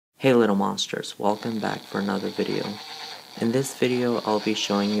Hey little monsters, welcome back for another video. In this video I'll be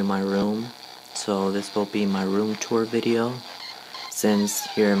showing you my room. So this will be my room tour video, since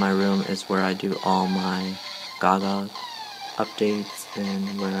here in my room is where I do all my Gaga updates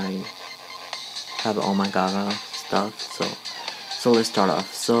and where I have all my Gaga stuff. So let's start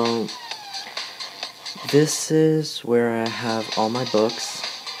off. So this is where I have all my books.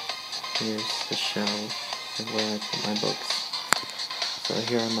 Here's the shelf of where I put my books. So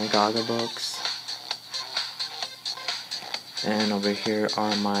here are my Gaga books, and over here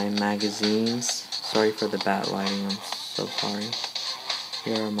are my magazines. Sorry for the bad lighting, I'm so sorry.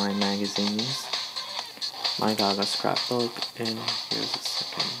 Here are my magazines, my Gaga scrapbook, and here's a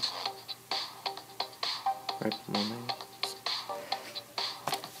second. Right, my magazines.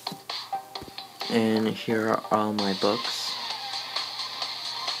 And here are all my books.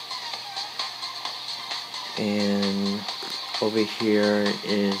 And over here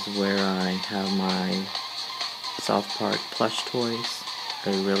is where I have my South Park plush toys. I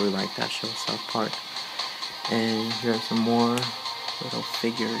really like that show, South Park. And here are some more little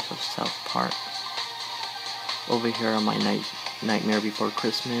figures of South Park. Over here are my Nightmare Before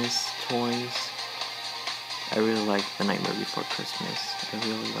Christmas toys. I really like the Nightmare Before Christmas. I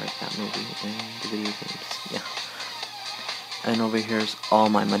really like that movie and the video games. Yeah. And over here is all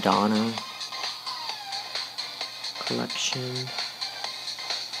my Madonna collection.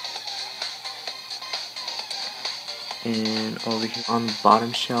 And over here on the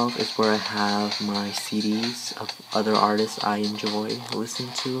bottom shelf is where I have my CDs of other artists I enjoy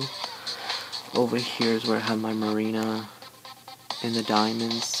listening to. Over here is where I have my Marina and the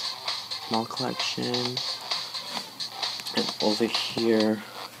Diamonds small collection. And over here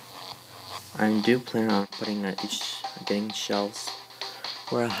I do plan on getting shelves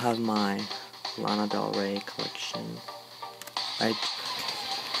where I have my Lana Del Rey collection.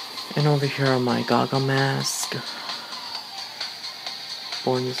 And over here are my Gaga mask.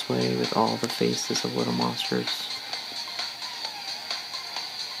 Born This Way with all the faces of little monsters.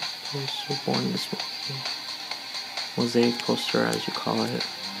 Poster Born This Way. Mosaic poster, as you call it.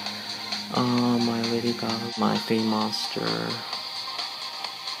 My Lady Gaga, my Fame Monster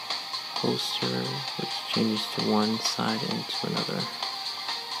poster, which changes to one side and to another.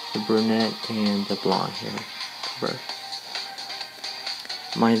 The brunette and the blonde hair cover.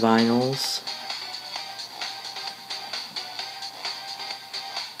 My vinyls.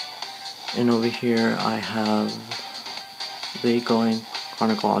 And over here I have, they go in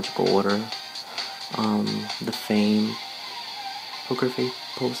chronological order. The Fame Poker Face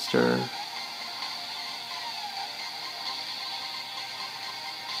poster.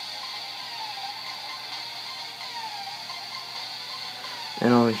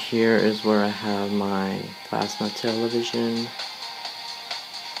 And over here is where I have my plasma television.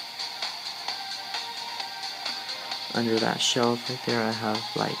 Under that shelf right there I have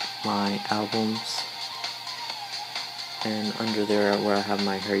like my albums. And under there where I have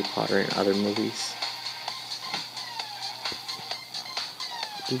my Harry Potter and other movies.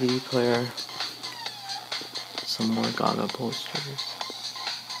 DVD player. Some more Gaga posters.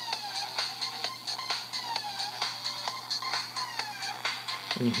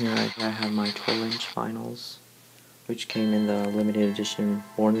 And here I have my 12-inch vinyls, which came in the limited edition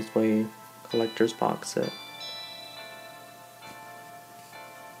Born This Way collector's box set.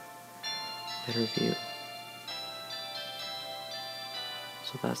 Better view.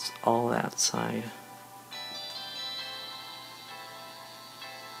 So that's all that side.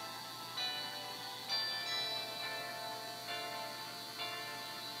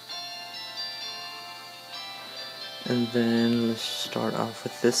 And then let's start off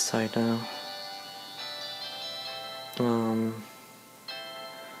with this side now.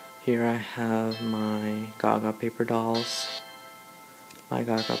 Here I have my Gaga paper dolls, my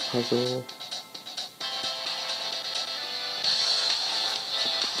Gaga puzzle,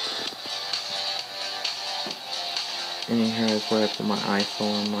 and in here is where I put my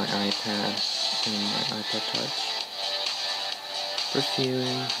iPhone, my iPad, and my iPod Touch,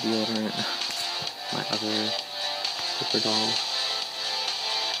 perfume, deodorant, my other paper doll,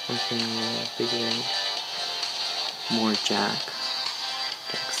 something bigger, more Jack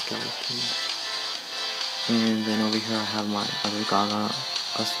skeleton, and then over here I have my other Gaga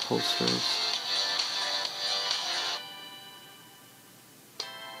Us posters,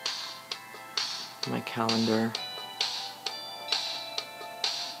 my calendar,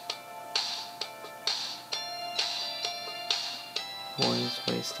 Born This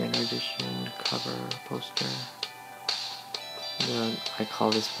Way standard edition cover poster. I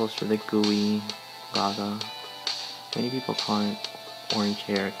call this poster the Gooey Gaga. Many people call it orange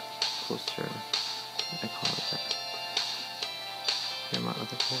hair poster. I call it that. Here are my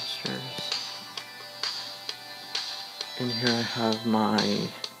other posters. And here I have my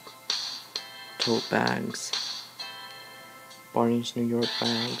tote bags. Barney's New York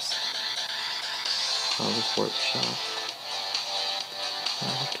bags. This workshop.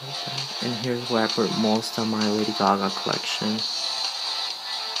 And here's where I put most of my Lady Gaga collection.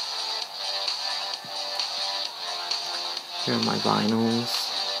 Here are my vinyls.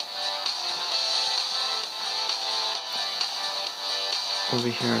 Over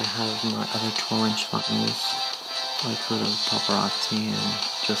here I have my other 12-inch vinyls, like for the Paparazzi and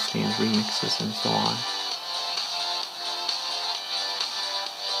Justine's remixes and so on.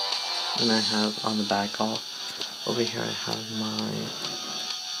 And I have on the back over here I have my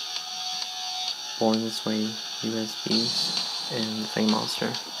Born This Way USBs and the Fame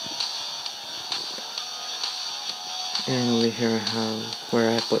Monster. And over here I have where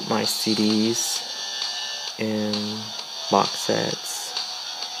I put my CDs and box sets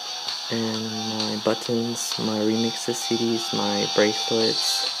and my buttons, my remixes CDs, my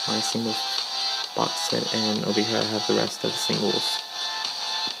bracelets, my singles box set, and over here I have the rest of the singles.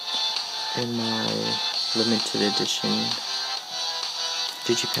 And my limited edition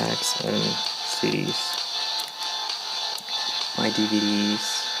digipacks and CDs, my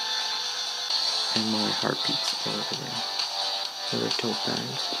DVDs, and my heartbeats are over there. Another tote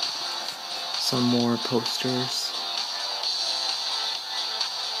bag. Some more posters.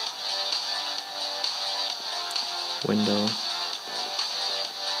 Window.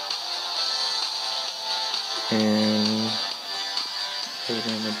 And over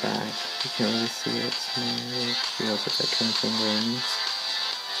in the back, you can't really see it, it's really cute, it's like twinkling rings.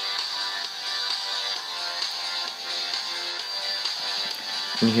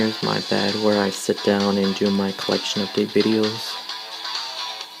 And here's my bed where I sit down and do my collection update videos.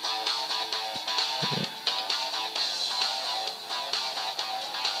 Yeah.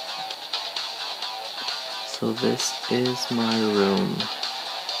 So this is my room.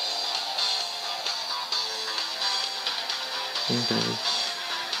 Okay.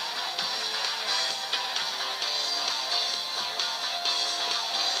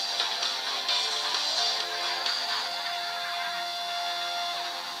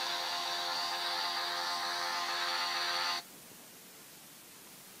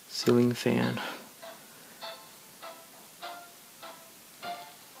 Ceiling fan.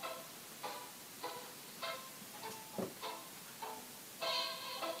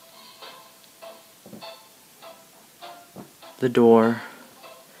 The door.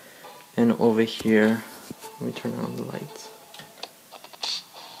 And over here, let me turn on the lights.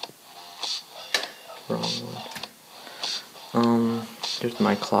 Wrong one. Here's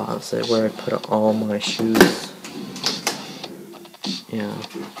my closet where I put all my shoes. Yeah.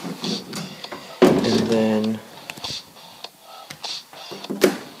 And then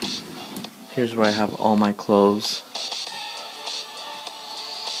here's where I have all my clothes.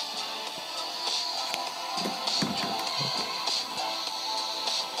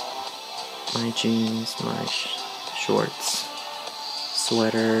 My jeans, my shorts,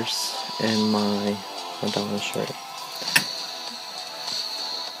 sweaters, and my Madonna shirt.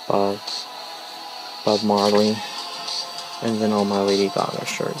 Bob Marley, and then all my Lady Gaga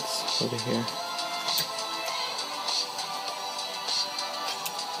shirts over here.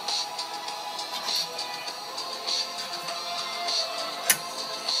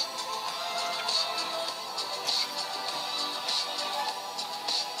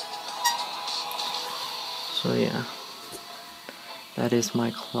 So yeah, that is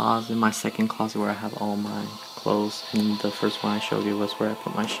my closet, my second closet where I have all my clothes, and the first one I showed you was where I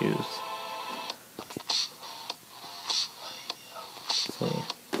put my shoes. So yeah.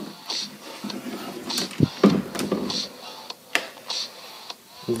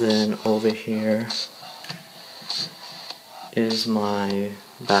 Then over here is my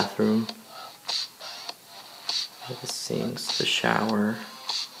bathroom. The sinks, the shower,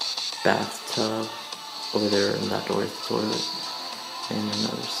 bathtub. Over there in that door is the toilet, and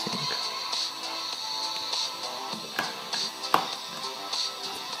another sink.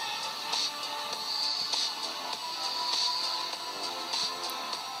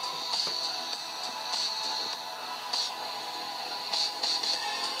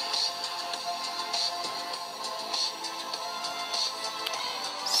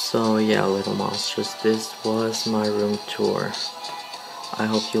 So yeah, little monsters, this was my room tour. I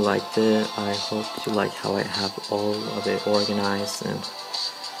hope you liked it. I hope you like how I have all of it organized, and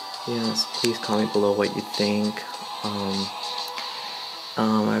yes, please comment below what you think.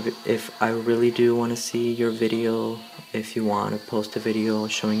 If I really do want to see your video, if you want to post a video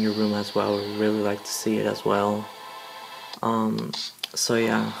showing your room as well, I would really like to see it as well. So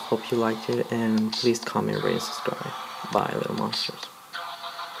yeah, hope you liked it, and please comment, rate, and subscribe. Bye, little monsters.